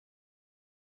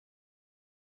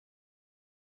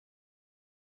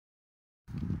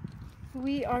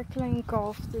We are playing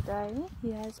golf today.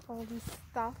 He has all this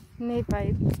stuff. Nee,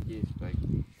 babe. Yes, babe.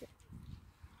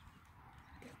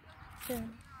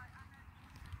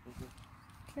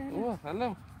 Okay. Oh,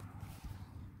 hello.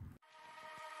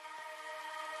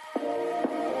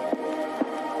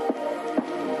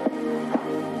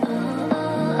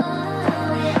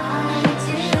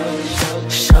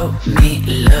 Show me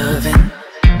loving.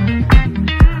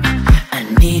 I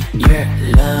need your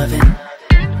loving.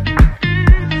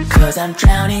 Cause I'm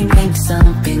drowning in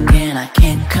something and I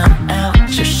can't come out.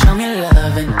 Just show me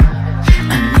loving.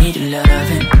 I need your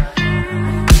loving.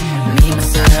 Me,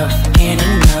 myself, and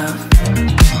enough.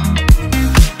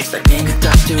 It's like being a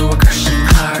doctor to a crushing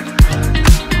heart.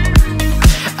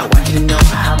 I want you to know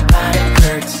how bad it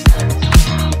hurts.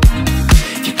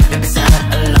 You keep it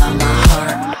beside along my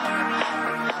heart.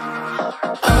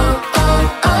 Oh,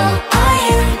 oh, oh, are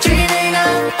you dreaming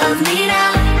of me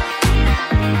now?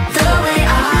 The way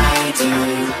I do.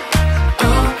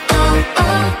 Oh, oh,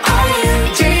 oh, are you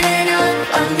dreaming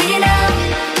of me now?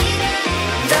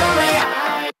 The way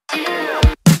I do.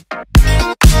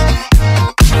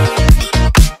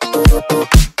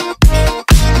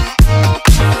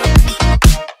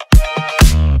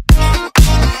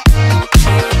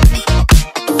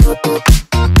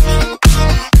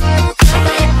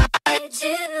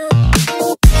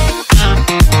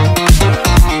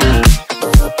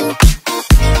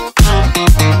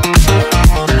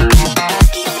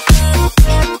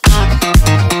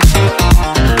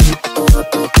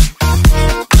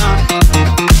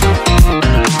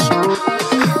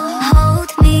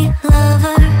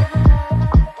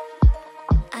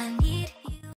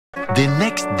 The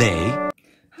next day.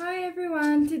 Hi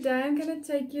everyone, today I'm gonna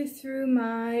take you through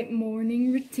my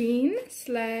morning routine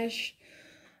slash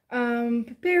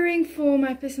preparing for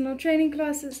my personal training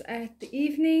classes at the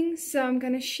evening. So I'm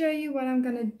gonna show you what I'm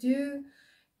gonna do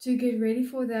to get ready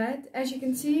for that. As you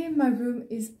can see, my room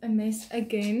is a mess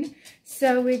again.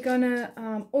 So we're gonna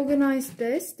organize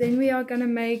this. Then we are gonna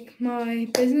make my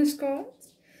business cards.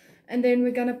 And then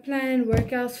we're gonna plan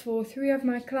workouts for 3 of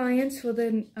my clients for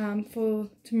the for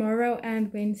tomorrow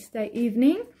and Wednesday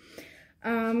evening.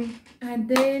 And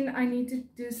then I need to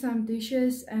do some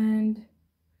dishes, and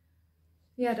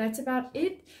yeah, that's about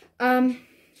it.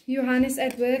 Johan is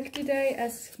at work today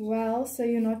as well, so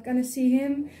you're not gonna see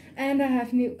him. And I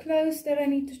have new clothes that I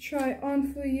need to try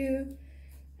on for you.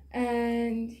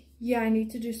 And yeah, I need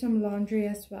to do some laundry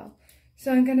as well.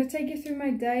 So I'm gonna take you through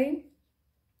my day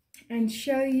and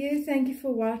show you. Thank you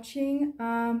for watching.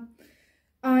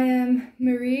 I am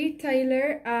Marie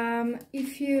Taylor.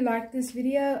 If you like this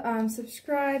video,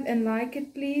 subscribe and like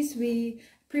it, please. We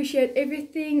appreciate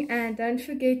everything, and don't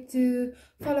forget to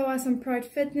follow us on Pride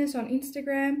Fitness on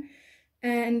Instagram.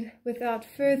 And without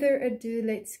further ado,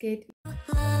 let's get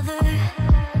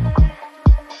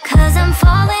Cause I'm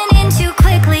falling in too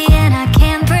quickly and I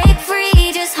can't break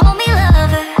free. Just hold me,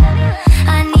 lover.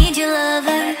 I need you,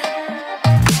 lover.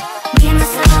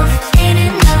 Ain't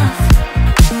enough.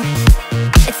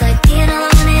 It's like being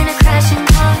alone in a crashing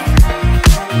car.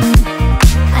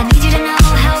 I need you to know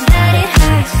how bad it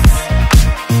hurts,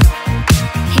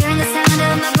 hearing the sound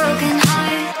of my broken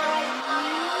heart.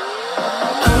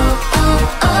 Oh, oh,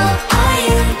 oh, are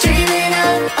you dreaming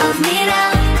of me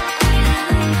now?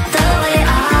 The way I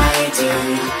do.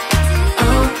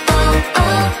 Oh, oh,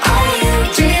 oh, are you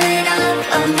dreaming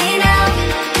of me now?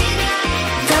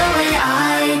 The way I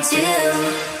do.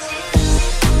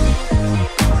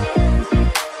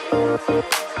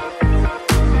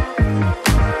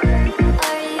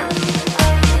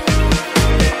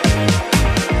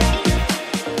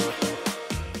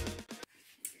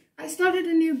 I started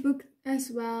a new book as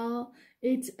well.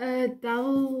 It's a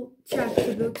double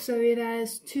chapter book, so it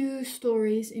has 2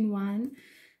 stories in one.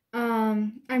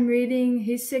 I'm reading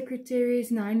His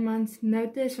Secretary's 9-month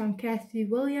notice from Kathy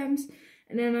Williams,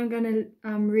 and then I'm gonna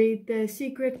read The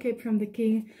Secret Kept from the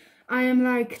King. I am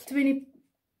like 30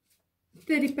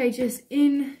 pages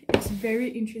in. It's very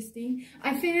interesting.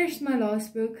 I finished my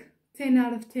last book. 10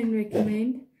 out of 10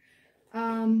 recommend.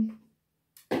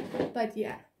 But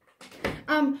yeah.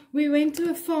 We went to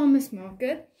a farmer's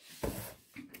market,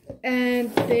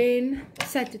 and then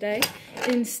Saturday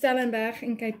in Stellenberg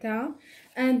in Cape Town,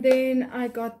 and then I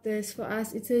got this for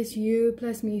us. It says you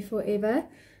plus me forever,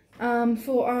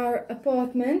 for our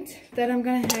apartment that I'm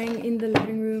gonna hang in the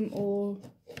living room or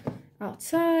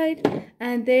outside.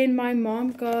 And then my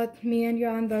mom got me and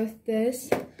Johan both this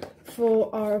for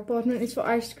our apartment. It's for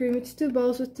ice cream. It's 2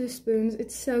 bowls with 2 spoons.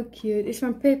 It's so cute. It's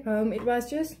from Pep Home. It was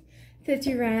just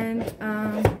 30 rand.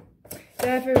 They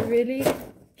have a really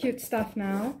cute stuff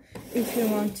now if you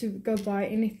want to go buy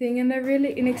anything, and they're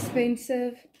really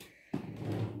inexpensive.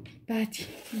 But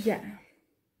yeah,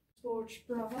 sports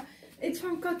bra. It's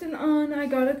from Cotton On. I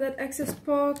got it at Access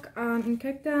Park in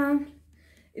Cape Town.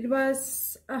 It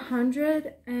was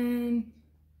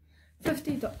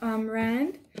 150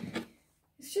 rand.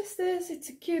 It's just this. It's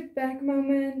a cute back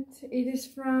moment. It is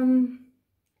from,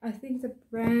 I think the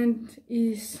brand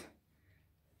is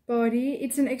Body.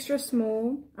 It's an extra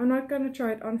small. I'm not gonna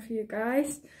try it on for you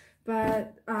guys,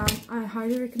 but I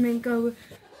highly recommend go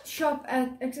shop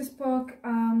at Access Park.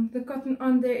 The Cotton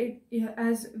On there, it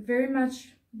has very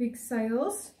much big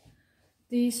sales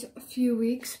these few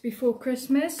weeks before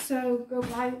Christmas, so go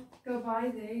buy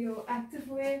there your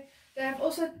activewear. They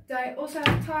also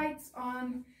have tights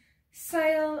on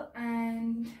sale,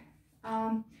 and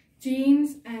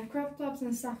jeans and crop tops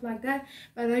and stuff like that.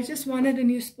 But I just wanted a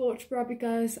new sports bra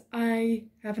because I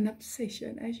have an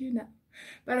obsession, as you know.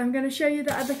 But I'm gonna show you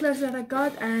the other clothes that I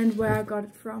got and where I got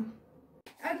it from.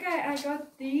 Okay, I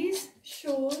got these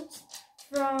shorts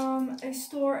from a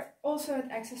store also at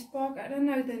Access Park. I don't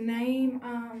know the name.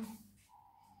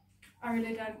 I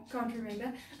really can't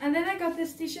remember. And then I got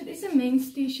this t-shirt. It's a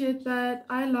men's t-shirt, but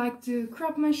I like to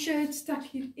crop my shirts,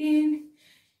 tuck it in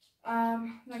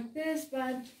like this,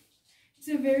 but it's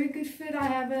a very good fit. I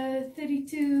have a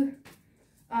 32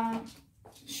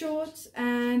 shorts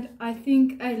and I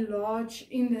think a large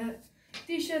in the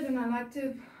t-shirt, and I like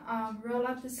to roll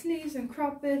up the sleeves and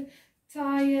crop it,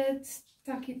 tie it,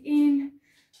 tuck it in.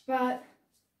 But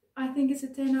I think it's a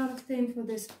 10 out of 10 for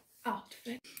this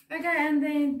outfit. Okay, and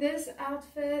then this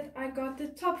outfit, I got the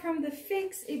top from the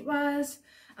Fix. It was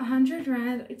 100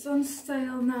 rand. It's on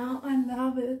sale now. I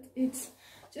love it. It's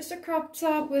just a crop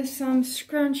top with some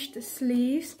scrunched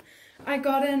sleeves. I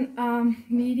got an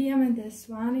medium, and this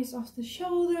one is off the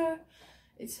shoulder.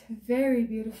 It's very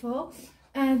beautiful.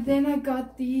 And then I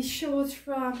got these shorts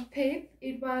from Pep.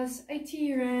 It was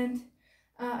 80 rand.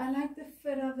 I like the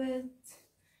fit of it.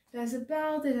 It has a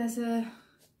belt, it has a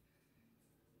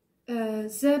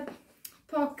zip,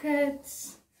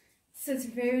 pockets. So it's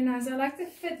very nice. I like the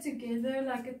fit together,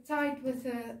 like a tight with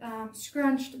a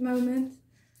scrunched moment.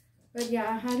 But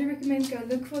yeah, I highly recommend go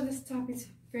look for this top. It's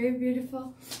very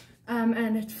beautiful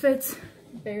and it fits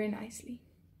very nicely.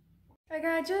 Okay,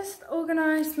 I just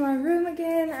organized my room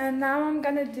again, and now I'm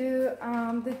gonna do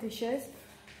the dishes.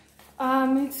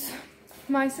 It's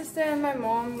my sister and my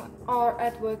mom are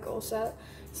at work also,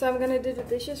 so I'm gonna do the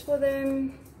dishes for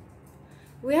them.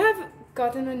 We have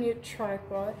gotten a new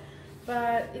tripod,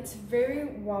 but it's very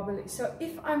wobbly, so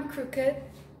if I'm crooked,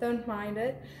 don't mind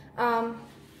it. And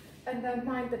don't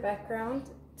mind the background.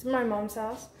 It's my mom's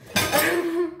house.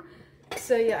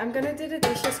 So yeah, I'm gonna do the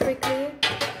dishes quickly.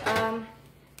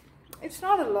 It's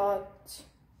not a lot.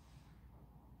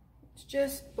 It's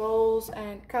just bowls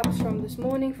and cups from this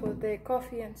morning for their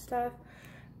coffee and stuff.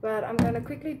 But I'm gonna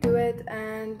quickly do it,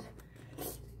 and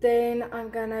then I'm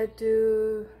gonna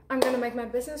make my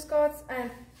business cards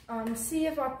and see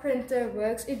if our printer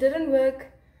works. It didn't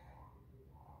work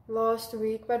last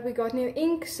week, but we got new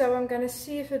ink, so I'm gonna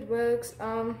see if it works.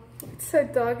 It's so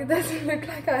dark, it doesn't look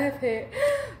like I have hair,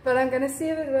 but I'm gonna see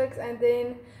if it works, and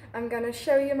then I'm gonna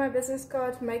show you my business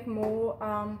card, make more,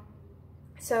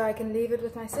 so I can leave it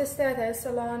with my sister at her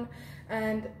salon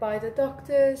and buy the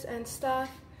doctors and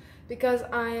stuff, because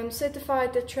I am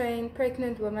certified to train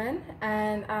pregnant women,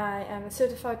 and I am a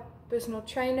certified personal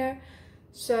trainer.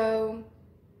 So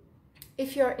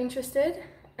if you're interested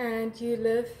and you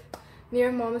live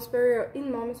near Malmesbury or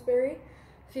in Malmesbury,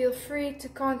 feel free to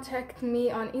contact me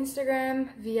on Instagram,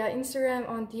 via Instagram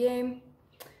on DM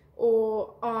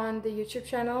or on the YouTube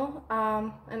channel,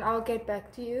 and I'll get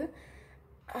back to you.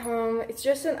 It's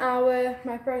just an hour.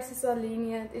 My prices are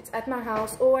lenient. It's at my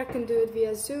house, or I can do it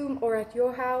via Zoom or at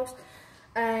your house,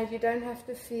 and you don't have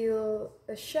to feel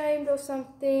ashamed or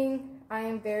something. I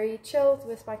am very chilled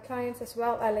with my clients as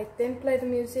well. I let them play the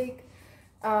music.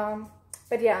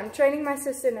 But yeah, I'm training my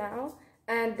sister now,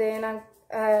 and then I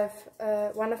have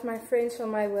one of my friends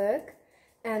from my work,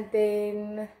 and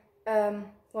then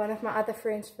one of my other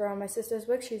friends from my sister's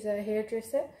work. She's a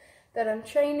hairdresser that I'm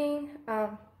training,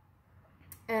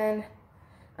 and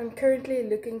I'm currently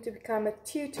looking to become a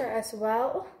tutor as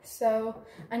well, so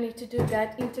I need to do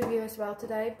that interview as well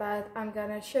today. But I'm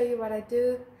gonna show you what I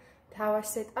do, how I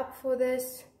set up for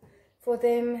this for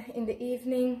them in the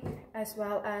evening, as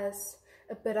well as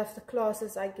a bit of the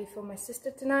classes I give for my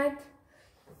sister tonight.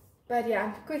 But yeah,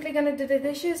 I'm quickly gonna do the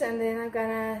dishes, and then I'm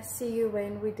gonna see you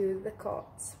when we do the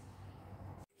cards.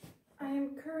 I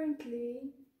am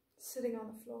currently sitting on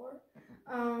the floor.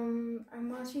 I'm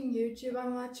watching YouTube.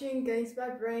 I'm watching Gains by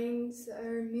Brains,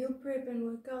 meal prep and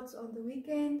workouts on the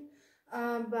weekend.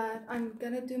 but I'm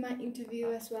gonna do my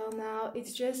interview as well now.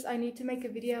 It's just I need to make a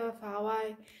video of how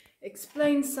I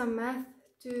explain some math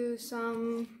to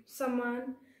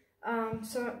someone.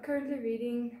 So I'm currently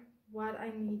reading what I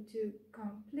need to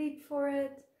complete for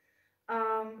it.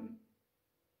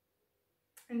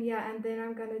 And yeah, and then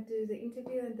I'm gonna do the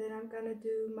interview, and then I'm gonna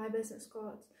do my business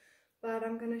cards. But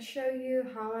I'm gonna show you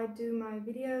how I do my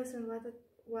videos and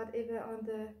whatever on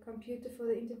the computer for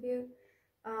the interview.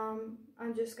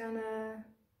 I'm just gonna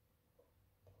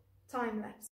time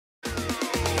lapse.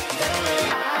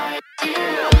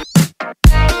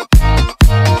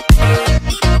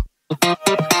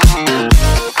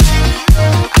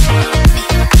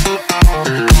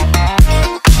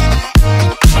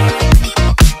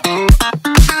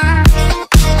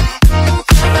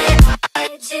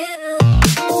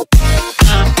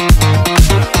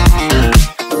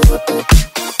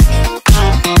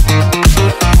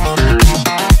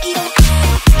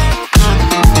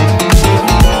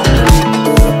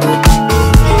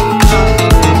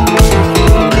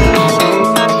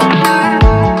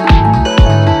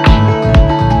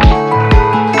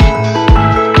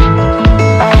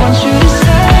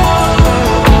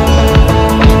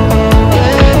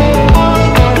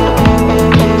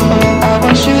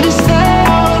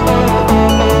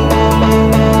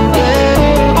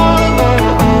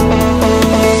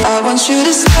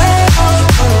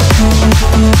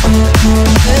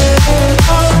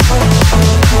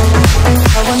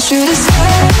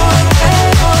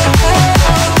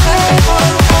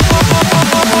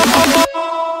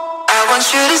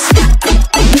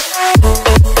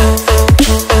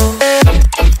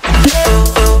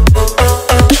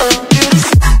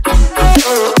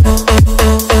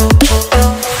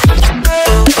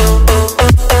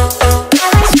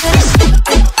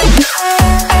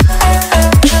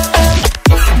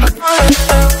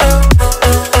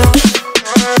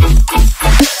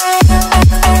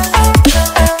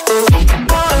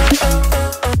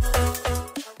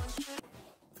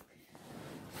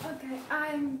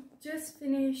 Just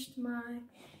finished my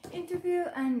interview,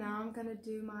 and now I'm gonna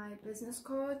do my business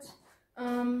cards.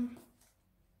 I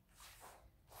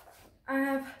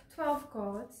have 12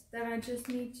 cards that I just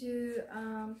need to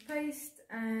paste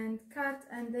and cut,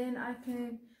 and then I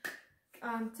can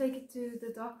take it to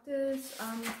the doctor's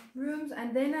rooms,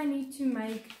 and then I need to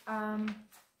make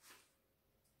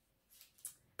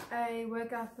a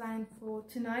workout plan for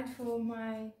tonight for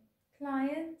my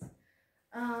client.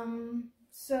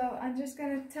 So I'm just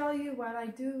gonna tell you what I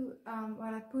do,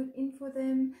 what I put in for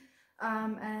them,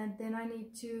 and then I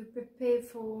need to prepare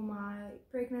for my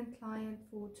pregnant client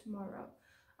for tomorrow.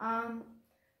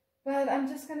 But I'm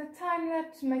just gonna time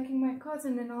lapse making my cards,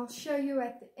 and then I'll show you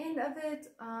at the end of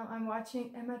it. I'm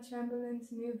watching Emma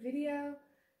Chamberlain's new video,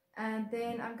 and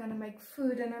then I'm gonna make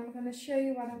food, and I'm gonna show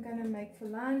you what I'm gonna make for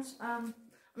lunch. I'm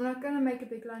not gonna make a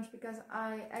big lunch because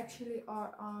I actually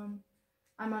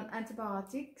I'm on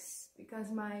antibiotics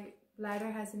because my bladder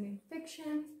has an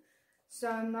infection, so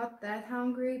I'm not that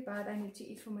hungry, but I need to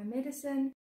eat for my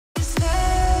medicine.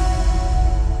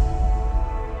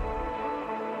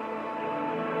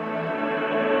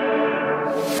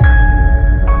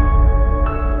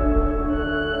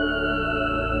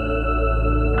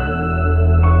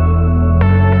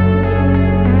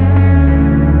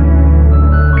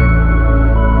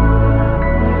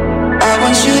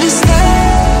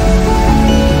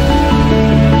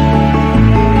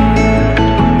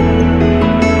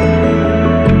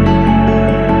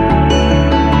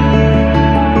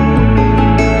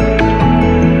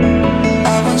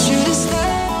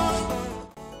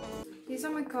 These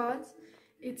are my cards.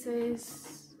 It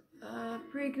says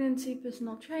pregnancy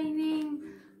personal training,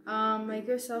 make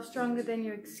yourself stronger than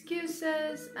your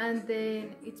excuses, and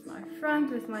then it's my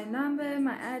front with my number,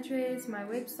 my address, my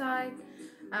website,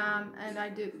 and I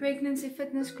do pregnancy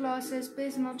fitness classes,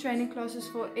 personal training classes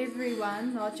for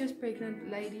everyone, not just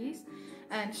pregnant ladies,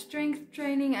 and strength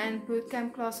training and boot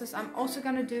camp classes. I'm also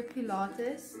gonna do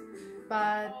Pilates,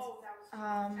 but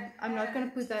I'm not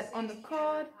gonna put that on the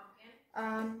card.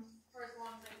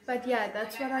 But yeah,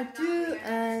 that's what I do,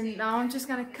 and now I'm just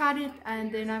gonna cut it,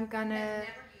 and then I'm gonna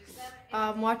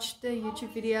watch the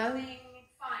YouTube video.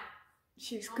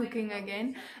 She's cooking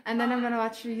again, and then I'm gonna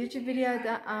watch the YouTube video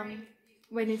that,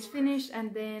 when it's finished,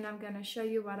 and then I'm gonna show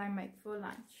you what I make for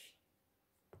lunch.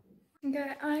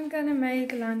 Okay, I'm gonna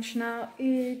make lunch now.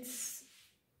 It's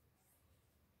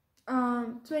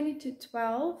 20 to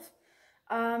 12.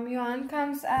 Johan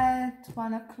comes at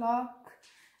 1 o'clock,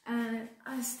 and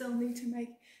I still need to make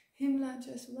him lunch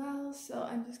as well, so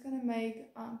I'm just gonna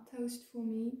make toast for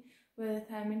me with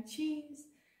ham and cheese,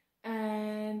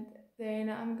 and then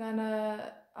I'm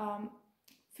gonna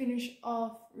finish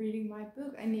off reading my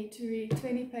book. I need to read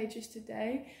 20 pages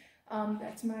today.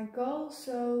 That's my goal,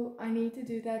 so I need to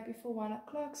do that before 1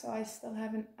 o'clock, so I still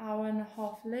have an hour and a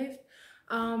half left.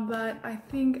 But I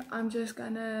think I'm just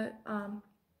gonna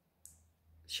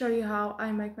show you how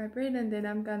I make my bread, and then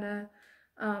I'm gonna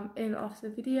end off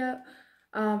the video,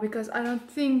 because I don't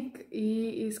think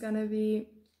he is gonna be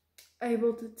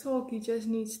able to talk. He just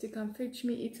needs to come fetch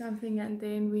me, eat something, and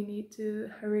then we need to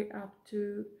hurry up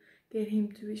to get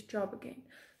him to his job again.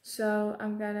 So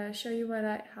I'm gonna show you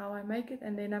how I make it,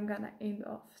 and then I'm gonna end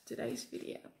off today's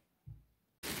video.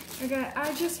 Okay,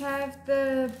 I just have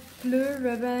the Blue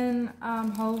Ribbon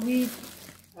whole wheat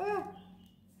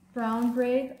brown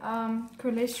bread,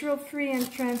 cholesterol free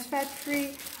and trans fat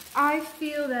free. I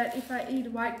feel that if I eat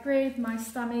white bread, my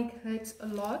stomach hurts a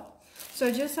lot. So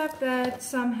I just have that,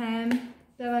 some ham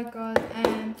that I got,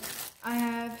 and I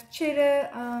have cheddar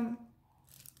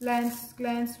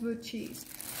Landswood cheese.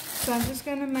 So I'm just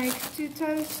gonna make 2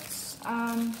 toasts,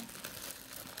 and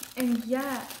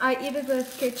yeah, I eat it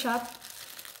with ketchup.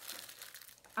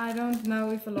 I don't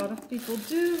know if a lot of people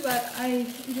do, but I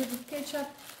eat it with ketchup.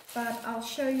 But I'll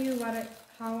show you at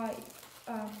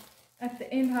the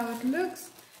end how it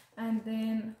looks, and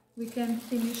then we can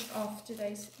finish off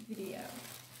today's video.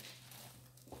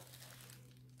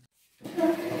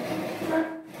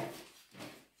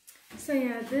 So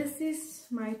yeah, this is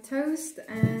my toast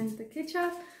and the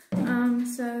ketchup.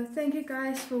 So thank you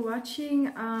guys for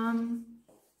watching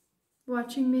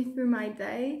me through my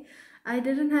day. I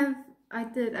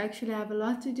did actually have a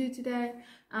lot to do today,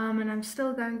 and I'm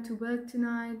still going to work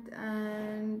tonight,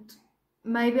 and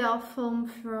maybe I'll film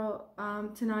for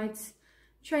tonight's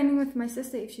training with my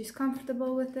sister if she's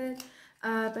comfortable with it.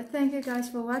 But thank you guys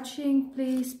for watching.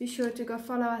 Please be sure to go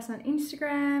follow us on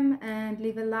Instagram and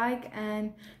leave a like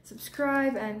and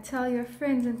subscribe, and tell your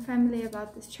friends and family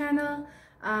about this channel.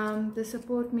 The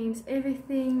support means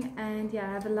everything, and yeah,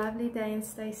 have a lovely day and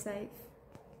stay safe.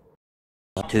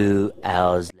 2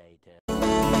 hours